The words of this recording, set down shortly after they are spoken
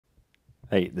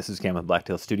Hey, this is Cam with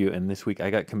Blacktail Studio, and this week I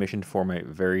got commissioned for my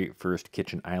very first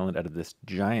kitchen island out of this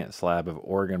giant slab of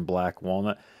Oregon black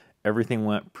walnut. Everything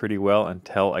went pretty well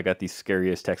until I got the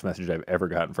scariest text message I've ever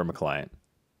gotten from a client.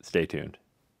 Stay tuned.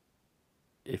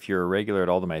 If you're a regular at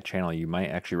all to my channel, you might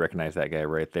actually recognize that guy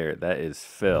right there. That is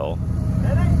Phil.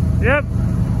 Yep.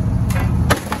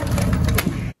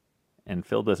 And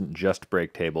Phil doesn't just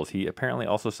break tables. He apparently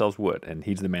also sells wood, and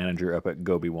he's the manager up at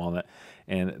Gobi Walnut.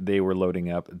 And they were loading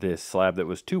up this slab that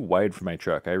was too wide for my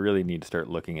truck. I really need to start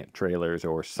looking at trailers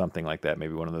or something like that,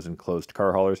 maybe one of those enclosed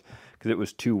car haulers, because it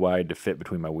was too wide to fit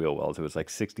between my wheel wells. It was like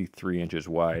 63 inches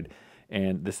wide,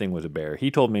 and this thing was a bear.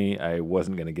 He told me I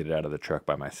wasn't going to get it out of the truck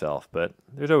by myself, but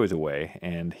there's always a way,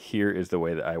 and here is the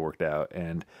way that I worked out.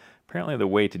 And apparently the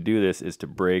way to do this is to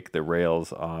break the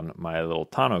rails on my little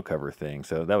tonneau cover thing,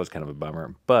 so that was kind of a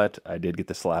bummer, but I did get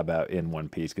the slab out in one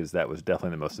piece because that was definitely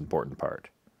the most important part.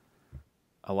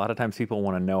 A lot of times people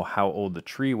want to know how old the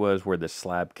tree was where the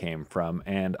slab came from,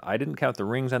 and I didn't count the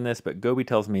rings on this, but Gobi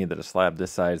tells me that a slab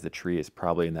this size, the tree is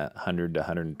probably in that 100 to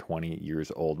 120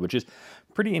 years old, which is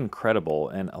pretty incredible.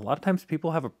 And a lot of times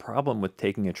people have a problem with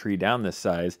taking a tree down this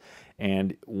size,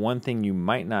 and one thing you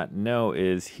might not know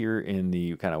is here in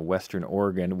the kind of western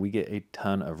Oregon, we get a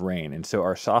ton of rain, and so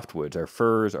our softwoods, our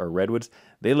firs, our redwoods,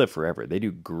 they live forever. They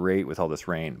do great with all this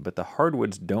rain, but the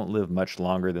hardwoods don't live much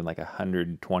longer than like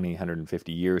 120,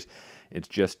 150 years. It's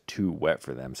just too wet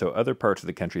for them. So other parts of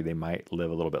the country, they might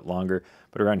live a little bit longer,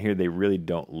 but around here, they really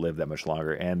don't live that much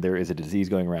longer. And there is a disease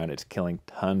going around. It's killing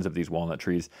tons of these walnut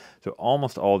trees. So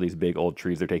almost all these big old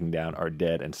trees they're taking down are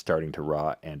dead and starting to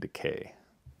rot and decay.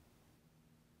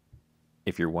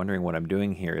 If you're wondering what I'm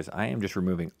doing here is I am just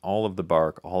removing all of the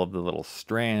bark, all of the little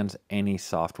strands, any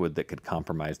softwood that could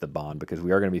compromise the bond, because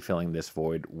we are going to be filling this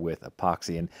void with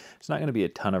epoxy, and it's not going to be a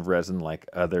ton of resin like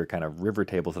other kind of river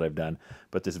tables that I've done,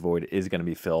 but this void is going to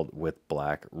be filled with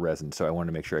black resin. So I wanted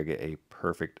to make sure I get a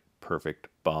perfect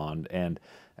bond. And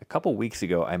a couple weeks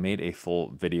ago, I made a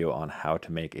full video on how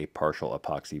to make a partial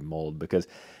epoxy mold because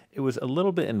it was a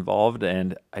little bit involved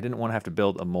and I didn't want to have to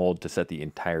build a mold to set the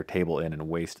entire table in and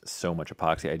waste so much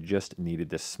epoxy. I just needed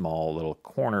this small little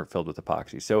corner filled with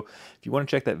epoxy. So if you want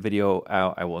to check that video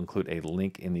out, I will include a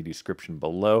link in the description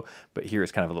below, but here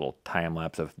is kind of a little time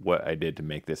lapse of what I did to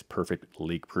make this perfect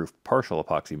leak-proof partial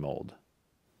epoxy mold.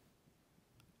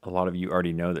 A lot of you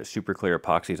already know that Super Clear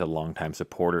Epoxy is a longtime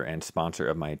supporter and sponsor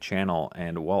of my channel,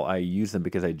 and while I use them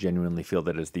because I genuinely feel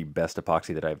that it's the best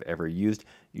epoxy that I've ever used,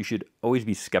 you should always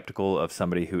be skeptical of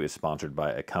somebody who is sponsored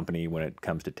by a company when it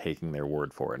comes to taking their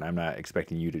word for it. And I'm not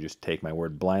expecting you to just take my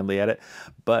word blindly at it,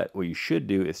 but what you should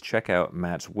do is check out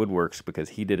Matt's Woodworks because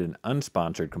he did an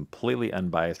unsponsored, completely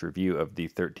unbiased review of the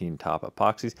 13 top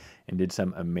epoxies and did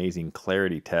some amazing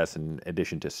clarity tests in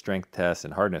addition to strength tests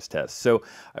and hardness tests. So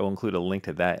I will include a link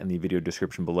to that in the video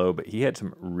description below, but he had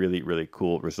some really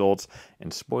cool results,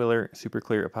 and spoiler, Super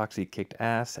Clear Epoxy kicked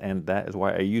ass, and that is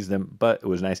why I use them, but it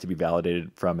was nice to be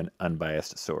validated from an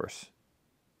unbiased source.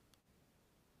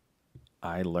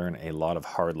 I learn a lot of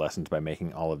hard lessons by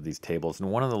making all of these tables, and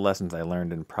one of the lessons I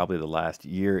learned in probably the last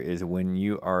year is when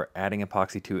you are adding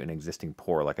epoxy to an existing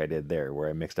pour like I did there where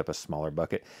I mixed up a smaller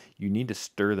bucket, you need to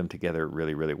stir them together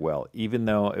really well. Even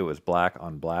though it was black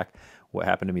on black, what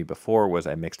happened to me before was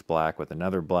I mixed black with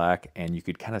another black and you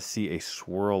could kind of see a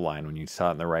swirl line when you saw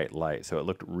it in the right light, so it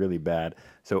looked really bad.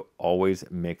 So always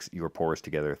mix your pours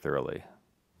together thoroughly.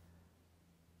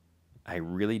 I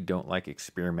really don't like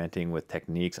experimenting with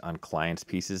techniques on clients'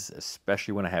 pieces,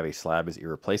 especially when I have a slab as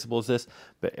irreplaceable as this,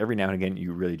 but every now and again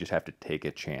you really just have to take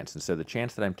a chance. And so the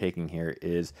chance that I'm taking here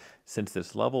is, since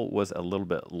this level was a little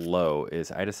bit low,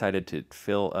 is I decided to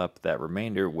fill up that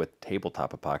remainder with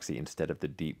tabletop epoxy instead of the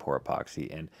deep pour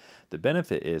epoxy. And the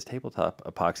benefit is tabletop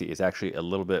epoxy is actually a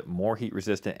little bit more heat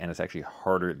resistant and it's actually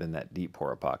harder than that deep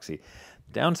pour epoxy.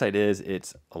 Downside is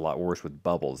it's a lot worse with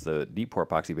bubbles. The deep pour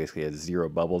epoxy basically has 0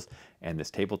 bubbles, and this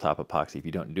tabletop epoxy, if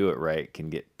you don't do it right, can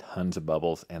get tons of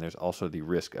bubbles, and there's also the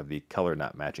risk of the color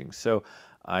not matching. So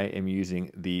I am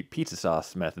using the pizza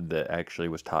sauce method that actually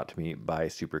was taught to me by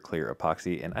Super Clear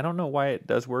Epoxy, and I don't know why it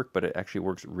does work, but it actually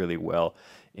works really well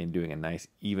in doing a nice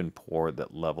even pour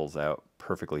that levels out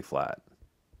perfectly flat.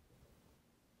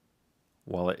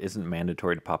 While it isn't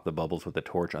mandatory to pop the bubbles with a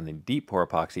torch on the deep pour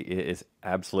epoxy, it is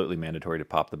absolutely mandatory to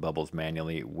pop the bubbles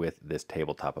manually with this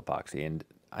tabletop epoxy. And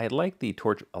I like the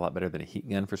torch a lot better than a heat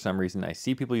gun for some reason. I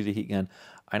see people use a heat gun.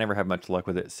 I never have much luck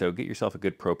with it. So get yourself a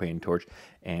good propane torch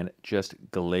and just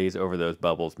glaze over those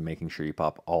bubbles, making sure you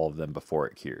pop all of them before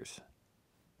it cures.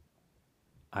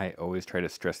 I always try to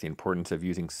stress the importance of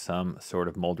using some sort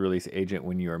of mold release agent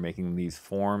when you are making these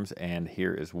forms, and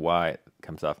here is why it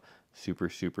comes off Super,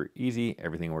 super easy.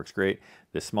 Everything works great.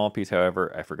 This small piece,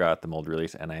 however, I forgot the mold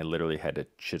release and I literally had to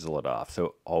chisel it off.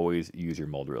 So always use your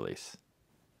mold release.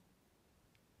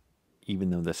 Even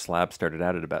though the slab started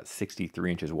out at about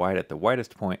 63 inches wide at the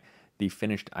widest point, the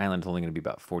finished island is only going to be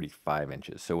about 45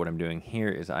 inches. So what I'm doing here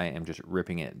is I am just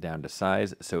ripping it down to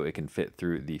size so it can fit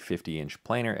through the 50-inch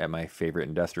planer at my favorite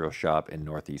industrial shop in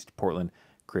Northeast Portland,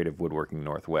 Creative Woodworking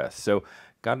Northwest. So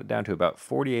got it down to about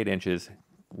 48 inches,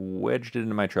 wedged it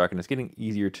into my truck, and it's getting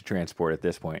easier to transport at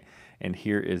this point. And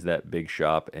here is that big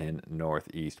shop in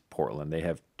Northeast Portland. They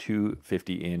have two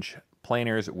 50-inch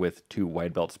planers with two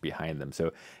wide belts behind them.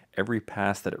 So every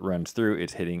pass that it runs through,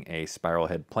 it's hitting a spiral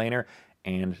head planer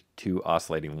and two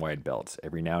oscillating wide belts.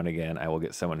 Every now and again, I will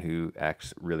get someone who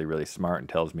acts really, really smart and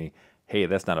tells me, hey,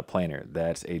 that's not a planer,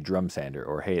 that's a drum sander,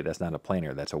 or hey, that's not a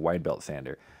planer, that's a wide belt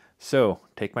sander. So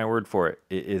take my word for it,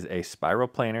 it is a spiral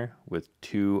planer with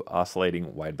two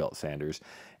oscillating wide belt sanders.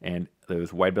 And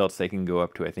those wide belts, they can go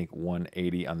up to, I think,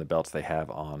 180 on the belts they have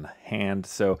on hand.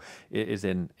 So it is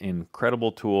an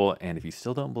incredible tool. And if you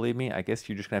still don't believe me, I guess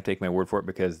you're just gonna have to take my word for it,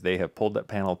 because they have pulled that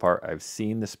panel apart. I've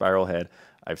seen the spiral head,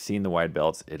 I've seen the wide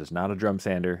belts. It is not a drum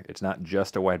sander. It's not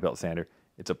just a wide belt sander.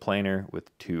 It's a planer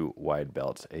with two wide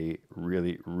belts. A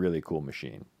really, really cool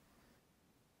machine.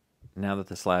 Now that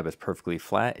the slab is perfectly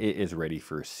flat, it is ready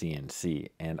for CNC.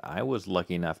 And I was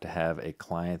lucky enough to have a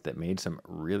client that made some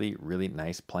really, really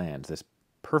nice plans. This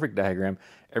perfect diagram,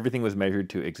 everything was measured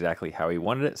to exactly how he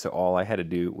wanted it. So all I had to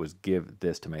do was give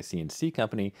this to my CNC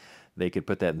company. They could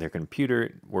put that in their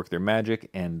computer, work their magic,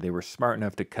 and they were smart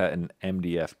enough to cut an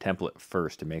MDF template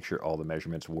first to make sure all the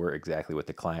measurements were exactly what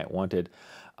the client wanted.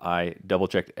 I double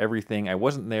checked everything. I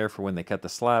wasn't there for when they cut the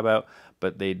slab out,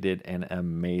 but they did an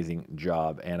amazing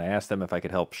job. And I asked them if I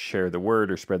could help share the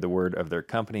word or spread the word of their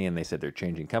company, and they said they're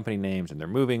changing company names and they're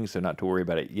moving, so not to worry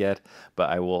about it yet, but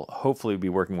I will hopefully be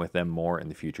working with them more in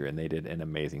the future, and they did an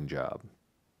amazing job.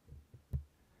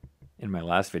 In my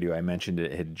last video, I mentioned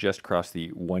it had just crossed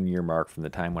the 1-year mark from the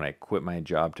time when I quit my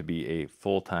job to be a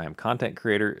full-time content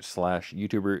creator slash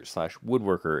YouTuber slash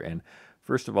woodworker. And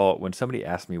first of all, when somebody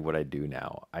asks me what I do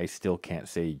now, I still can't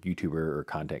say YouTuber or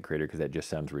content creator because that just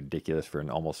sounds ridiculous for an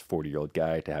almost 40-year-old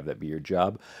guy to have that be your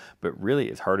job. But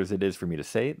really, as hard as it is for me to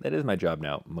say, that is my job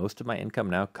now. Most of my income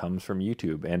now comes from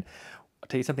YouTube. And I'll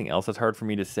tell you something else that's hard for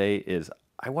me to say is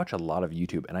I watch a lot of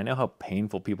YouTube, and I know how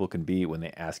painful people can be when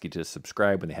they ask you to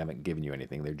subscribe when they haven't given you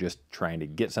anything. They're just trying to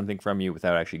get something from you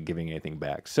without actually giving anything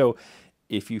back. So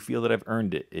if you feel that I've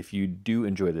earned it, if you do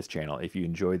enjoy this channel, if you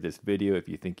enjoyed this video, if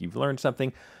you think you've learned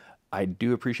something, I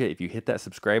do appreciate if you hit that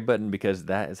subscribe button, because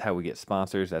that is how we get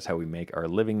sponsors. That's how we make our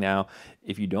living now.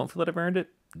 If you don't feel that I've earned it,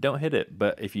 don't hit it.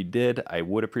 But if you did, I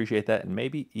would appreciate that, and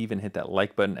maybe even hit that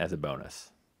like button as a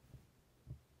bonus.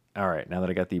 All right, now that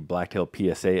I got the Blacktail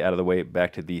PSA out of the way,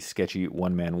 back to the sketchy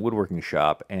one-man woodworking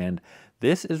shop. And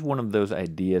this is one of those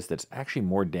ideas that's actually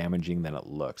more damaging than it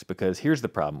looks, because here's the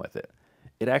problem with it.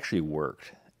 It actually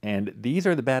worked. And these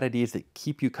are the bad ideas that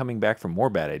keep you coming back for more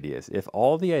bad ideas. If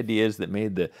all the ideas that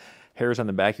made the hairs on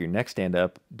the back of your neck stand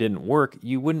up didn't work,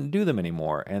 you wouldn't do them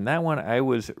anymore. And that one, I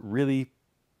was really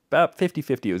about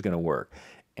 50-50 it was going to work.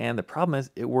 And the problem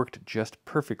is it worked just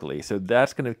perfectly. So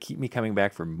that's going to keep me coming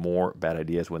back for more bad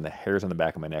ideas when the hairs on the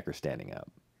back of my neck are standing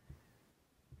up.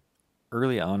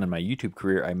 Early on in my YouTube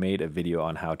career, I made a video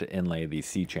on how to inlay these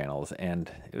C-channels, and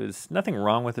it was nothing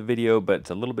wrong with the video, but it's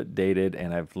a little bit dated,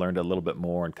 and I've learned a little bit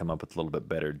more and come up with a little bit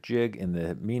better jig in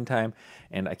the meantime.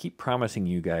 And I keep promising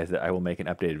you guys that I will make an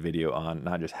updated video on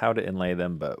not just how to inlay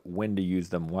them, but when to use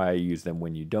them, why I use them,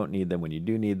 when you don't need them, when you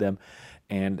do need them.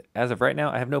 And as of right now,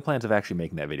 I have no plans of actually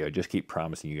making that video. I just keep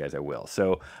promising you guys I will.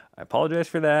 So I apologize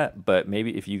for that, but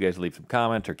maybe if you guys leave some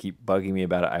comments or keep bugging me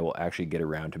about it, I will actually get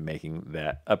around to making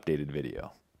that updated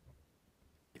video.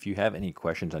 If you have any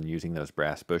questions on using those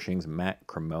brass bushings, Matt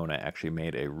Cremona actually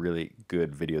made a really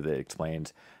good video that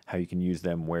explains how you can use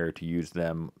them, where to use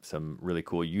them, some really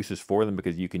cool uses for them,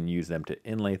 because you can use them to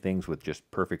inlay things with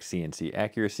just perfect CNC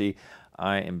accuracy.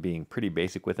 I am being pretty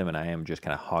basic with them, and I am just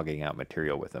kind of hogging out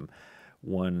material with them.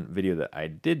 One video that I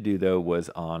did do, though, was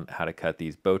on how to cut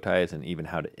these bow ties and even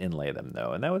how to inlay them,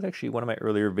 though. And that was actually one of my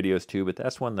earlier videos, too, but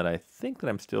that's one that I think that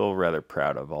I'm still rather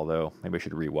proud of, although maybe I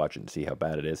should rewatch it and see how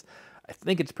bad it is. I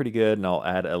think it's pretty good, and I'll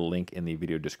add a link in the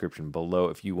video description below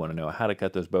if you want to know how to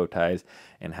cut those bow ties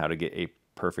and how to get a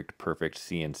perfect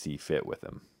CNC fit with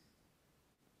them.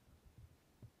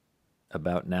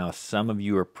 About now, some of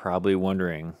you are probably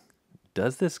wondering,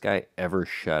 does this guy ever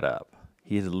shut up?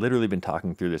 He has literally been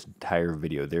talking through this entire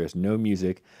video. There is no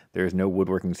music, there is no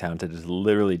woodworking sounds. It is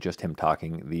literally just him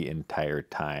talking the entire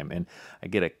time. And I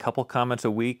get a couple comments a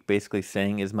week basically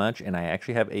saying as much, and I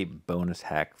actually have a bonus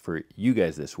hack for you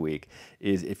guys this week,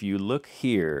 is if you look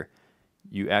here,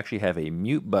 you actually have a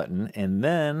mute button, and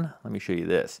then, let me show you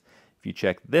this. If you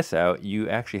check this out, you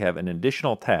actually have an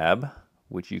additional tab,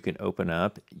 which you can open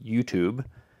up, YouTube,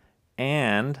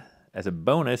 and as a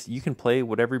bonus, you can play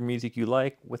whatever music you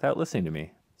like without listening to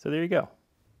me. So there you go.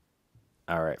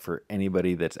 All right, for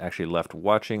anybody that's actually left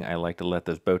watching, I like to let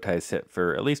those bow ties sit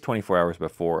for at least 24 hours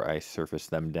before I surface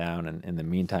them down. And in the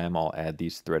meantime, I'll add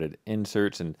these threaded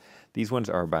inserts. And these ones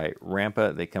are by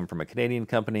Rampa. They come from a Canadian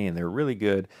company, and they're really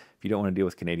good. If you don't want to deal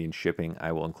with Canadian shipping,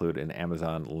 I will include an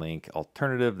Amazon link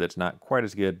alternative that's not quite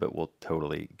as good, but will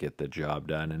totally get the job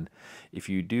done. And if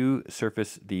you do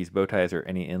surface these bow ties or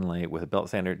any inlay with a belt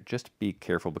sander, just be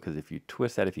careful, because if you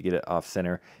twist that, if you get it off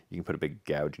center, you can put a big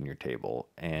gouge in your table.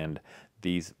 And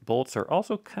these bolts are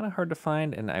also kind of hard to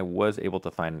find, and I was able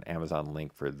to find an Amazon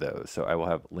link for those. So I will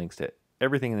have links to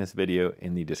everything in this video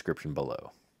in the description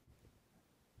below.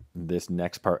 This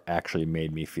next part actually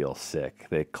made me feel sick.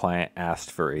 The client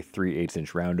asked for a 3/8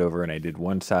 inch roundover, and I did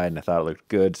one side and I thought it looked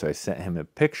good. So I sent him a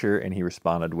picture and he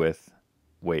responded with,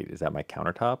 "Wait, is that my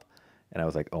countertop?" And I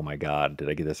was like, oh my God, did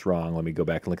I get this wrong? Let me go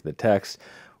back and look at the text.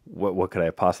 What could I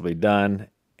have possibly done?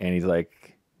 And he's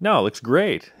like, "No, it looks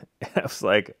great." And I was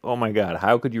like, oh my God,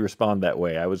 how could you respond that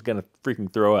way? I was gonna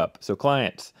freaking throw up. So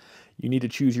clients, you need to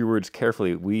choose your words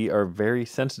carefully. We are very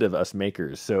sensitive, us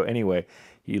makers. So anyway,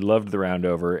 he loved the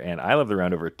roundover, and I love the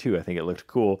roundover too. I think it looked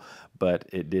cool, but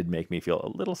it did make me feel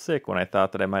a little sick when I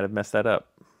thought that I might have messed that up.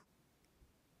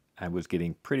 I was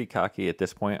getting pretty cocky at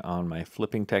this point on my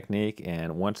flipping technique,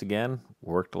 and once again,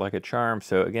 worked like a charm.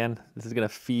 So again, this is gonna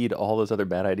feed all those other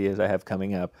bad ideas I have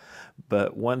coming up.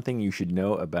 But one thing you should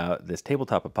know about this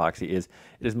tabletop epoxy is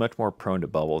it is much more prone to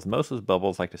bubbles. Most of those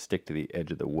bubbles like to stick to the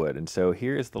edge of the wood. And so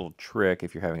here's the little trick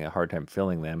if you're having a hard time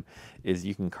filling them, is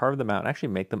you can carve them out and actually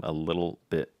make them a little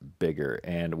bit bigger.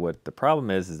 And what the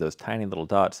problem is those tiny little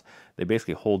dots, they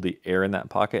basically hold the air in that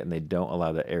pocket and they don't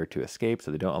allow the air to escape, so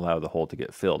they don't allow the hole to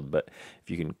get filled. But if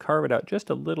you can carve it out just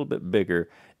a little bit bigger,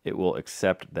 it will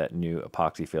accept that new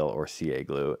epoxy fill or CA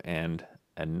glue. And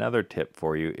another tip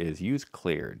for you is use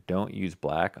clear. Don't use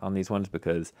black on these ones,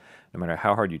 because no matter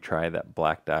how hard you try, that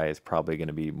black dye is probably going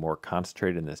to be more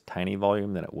concentrated in this tiny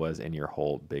volume than it was in your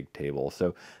whole big table.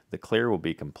 So the clear will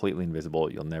be completely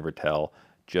invisible. You'll never tell.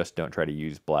 Just don't try to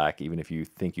use black, even if you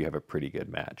think you have a pretty good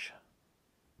match.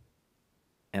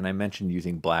 And I mentioned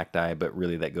using black dye, but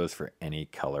really that goes for any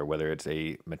color, whether it's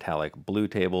a metallic blue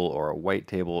table or a white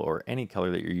table or any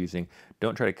color that you're using.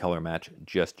 Don't try to color match,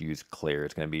 just use clear.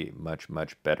 It's going to be much,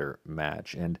 much better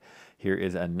match. And here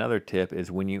is another tip, is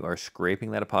when you are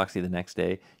scraping that epoxy the next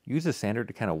day, use a sander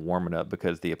to kind of warm it up,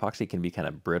 because the epoxy can be kind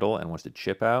of brittle and wants to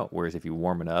chip out, whereas if you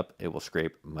warm it up, it will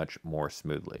scrape much more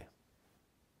smoothly.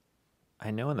 I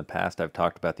know in the past I've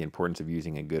talked about the importance of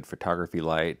using a good photography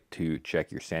light to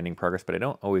check your sanding progress, but I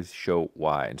don't always show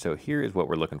why. And so here is what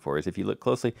we're looking for, is if you look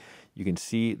closely, you can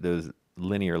see those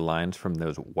linear lines from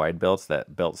those wide belts,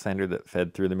 that belt sander that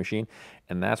fed through the machine.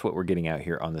 And that's what we're getting out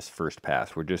here on this first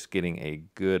pass. We're just getting a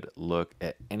good look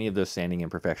at any of those sanding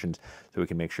imperfections so we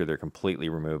can make sure they're completely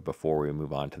removed before we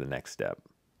move on to the next step.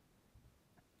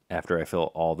 After I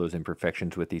fill all those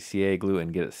imperfections with the CA glue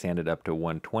and get it sanded up to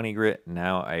 120 grit,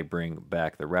 now I bring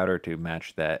back the router to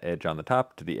match that edge on the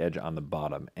top to the edge on the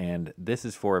bottom. And this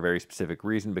is for a very specific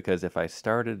reason, because if I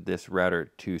started this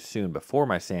router too soon before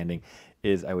my sanding,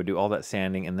 is I would do all that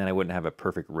sanding and then I wouldn't have a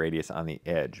perfect radius on the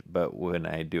edge. But when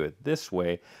I do it this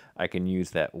way, I can use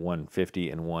that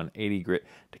 150 and 180 grit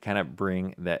to kind of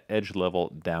bring that edge level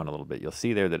down a little bit. You'll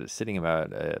see there that it's sitting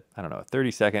about, I don't know, a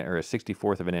 32nd or a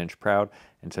 64th of an inch proud.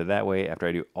 And so that way, after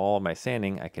I do all my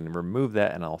sanding, I can remove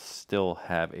that and I'll still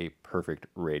have a perfect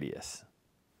radius.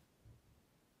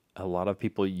 A lot of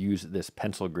people use this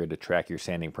pencil grid to track your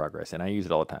sanding progress, and I use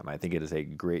it all the time. I think it is a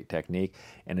great technique,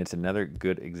 and it's another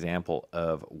good example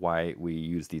of why we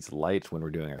use these lights when we're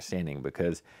doing our sanding,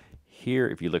 because here,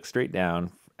 if you look straight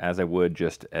down, as I would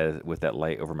just as with that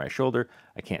light over my shoulder,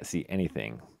 I can't see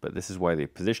anything. But this is why the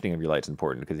positioning of your light is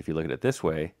important, because if you look at it this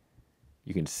way,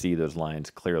 you can see those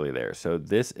lines clearly there. So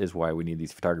this is why we need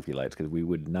these photography lights, because we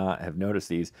would not have noticed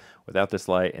these without this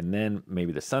light. And then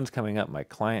maybe the sun's coming up, my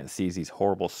client sees these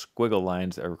horrible squiggle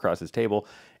lines across his table,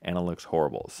 and it looks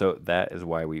horrible. So that is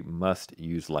why we must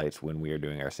use lights when we are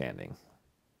doing our sanding.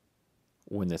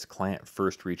 When this client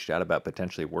first reached out about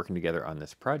potentially working together on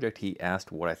this project, he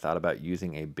asked what I thought about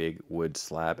using a big wood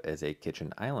slab as a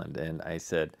kitchen island. And I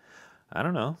said, I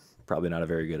don't know, probably not a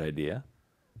very good idea.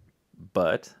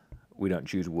 But we don't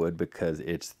choose wood because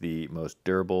it's the most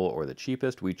durable or the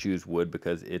cheapest. We choose wood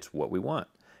because it's what we want.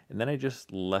 And then I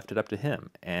just left it up to him.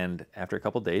 And after a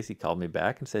couple days, he called me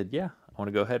back and said, yeah, I want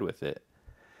to go ahead with it.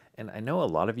 And I know a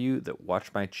lot of you that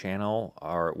watch my channel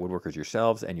are woodworkers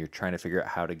yourselves, and you're trying to figure out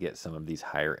how to get some of these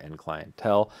higher end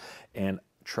clientele. And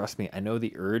trust me, I know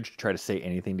the urge to try to say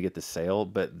anything to get the sale,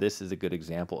 but this is a good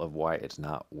example of why it's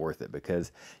not worth it,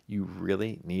 because you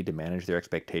really need to manage their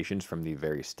expectations from the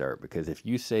very start. Because if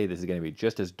you say this is going to be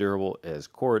just as durable as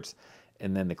quartz,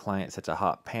 and then the client sets a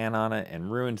hot pan on it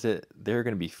and ruins it, they're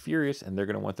going to be furious and they're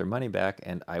going to want their money back,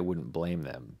 and I wouldn't blame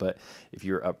them. But if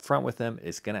you're upfront with them,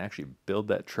 it's going to actually build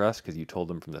that trust because you told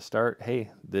them from the start,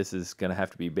 hey, this is going to have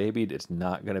to be babied. It's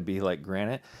not going to be like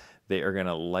granite. They are going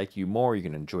to like you more. You're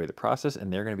going to enjoy the process,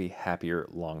 and they're going to be happier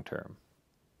long term.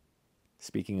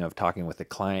 Speaking of talking with the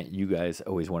client, you guys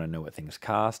always want to know what things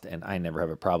cost, and I never have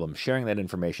a problem sharing that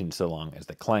information so long as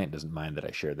the client doesn't mind that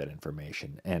I share that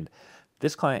information. And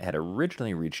this client had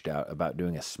originally reached out about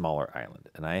doing a smaller island,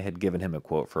 and I had given him a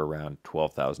quote for around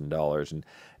 $12,000. And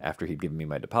after he'd given me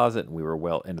my deposit and we were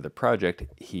well into the project,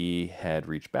 he had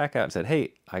reached back out and said,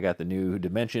 hey, I got the new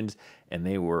dimensions, and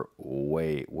they were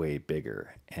way, way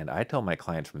bigger. And I told my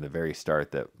clients from the very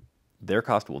start that their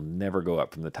cost will never go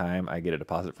up from the time I get a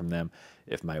deposit from them.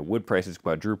 If my wood prices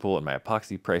quadruple and my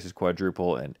epoxy prices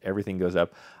quadruple and everything goes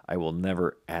up, I will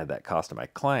never add that cost to my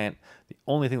client. The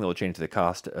only thing that will change the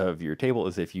cost of your table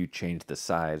is if you change the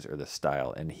size or the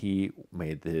style. And he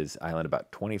made his island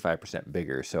about 25%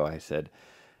 bigger. So I said,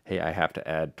 hey, I have to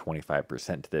add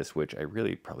 25% to this, which I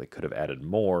really probably could have added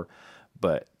more,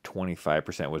 but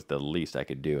 25% was the least I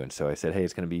could do. And so I said, hey,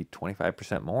 it's going to be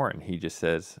 25% more. And he just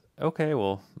says, okay,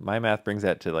 well, my math brings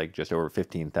that to like just over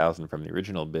 15,000 from the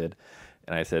original bid.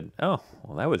 And I said, oh,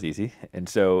 well, that was easy. And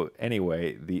so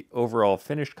anyway, the overall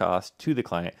finished cost to the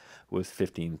client was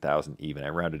 15,000 even. I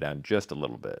rounded down just a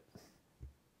little bit.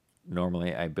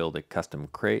 Normally, I build a custom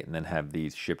crate and then have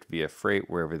these shipped via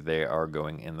freight wherever they are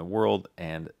going in the world.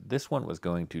 And this one was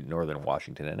going to Northern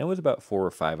Washington, and it was about 4 or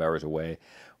 5 hours away,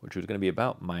 which was going to be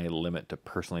about my limit to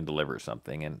personally deliver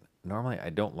something. And normally,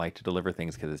 I don't like to deliver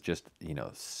things because it's just,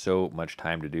 so much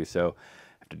time to do so.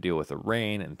 I have to deal with the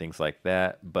rain and things like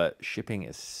that. But shipping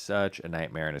is such a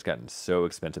nightmare, and it's gotten so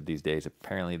expensive these days.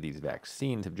 Apparently, these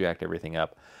vaccines have jacked everything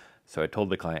up. So I told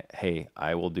the client, hey,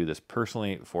 I will do this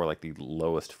personally for like the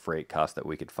lowest freight cost that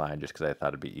we could find, just because I thought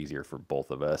it'd be easier for both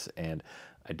of us. And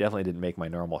I definitely didn't make my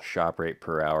normal shop rate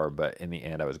per hour, but in the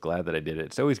end, I was glad that I did it.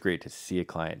 It's always great to see a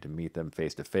client, to meet them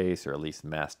face to face, or at least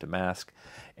mask to mask.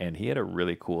 And he had a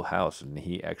really cool house, and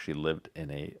he actually lived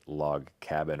in a log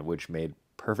cabin, which made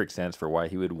perfect sense for why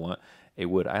he would want a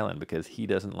wood island, because he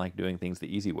doesn't like doing things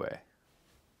the easy way.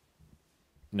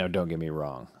 Now, don't get me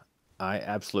wrong. I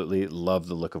absolutely love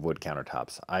the look of wood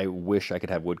countertops. I wish I could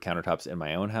have wood countertops in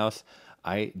my own house.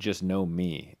 I just know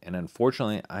me, and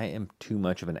unfortunately, I am too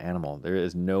much of an animal. There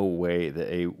is no way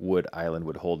that a wood island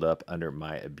would hold up under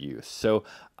my abuse, so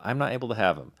I'm not able to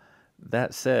have them.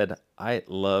 That said, I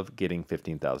love getting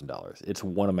 $15,000. It's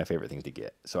one of my favorite things to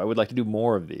get, so I would like to do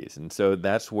more of these, and so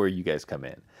that's where you guys come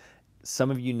in.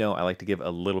 Some of you know I like to give a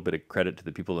little bit of credit to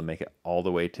the people that make it all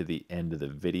the way to the end of the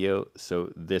video.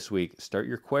 So this week, start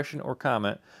your question or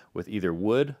comment with either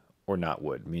wood or not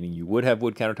wood, meaning you would have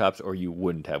wood countertops or you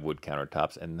wouldn't have wood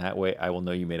countertops. And that way I will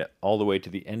know you made it all the way to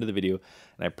the end of the video.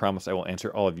 And I promise I will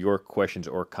answer all of your questions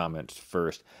or comments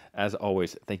first. As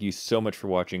always, thank you so much for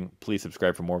watching. Please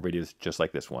subscribe for more videos just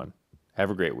like this one. Have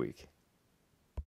a great week.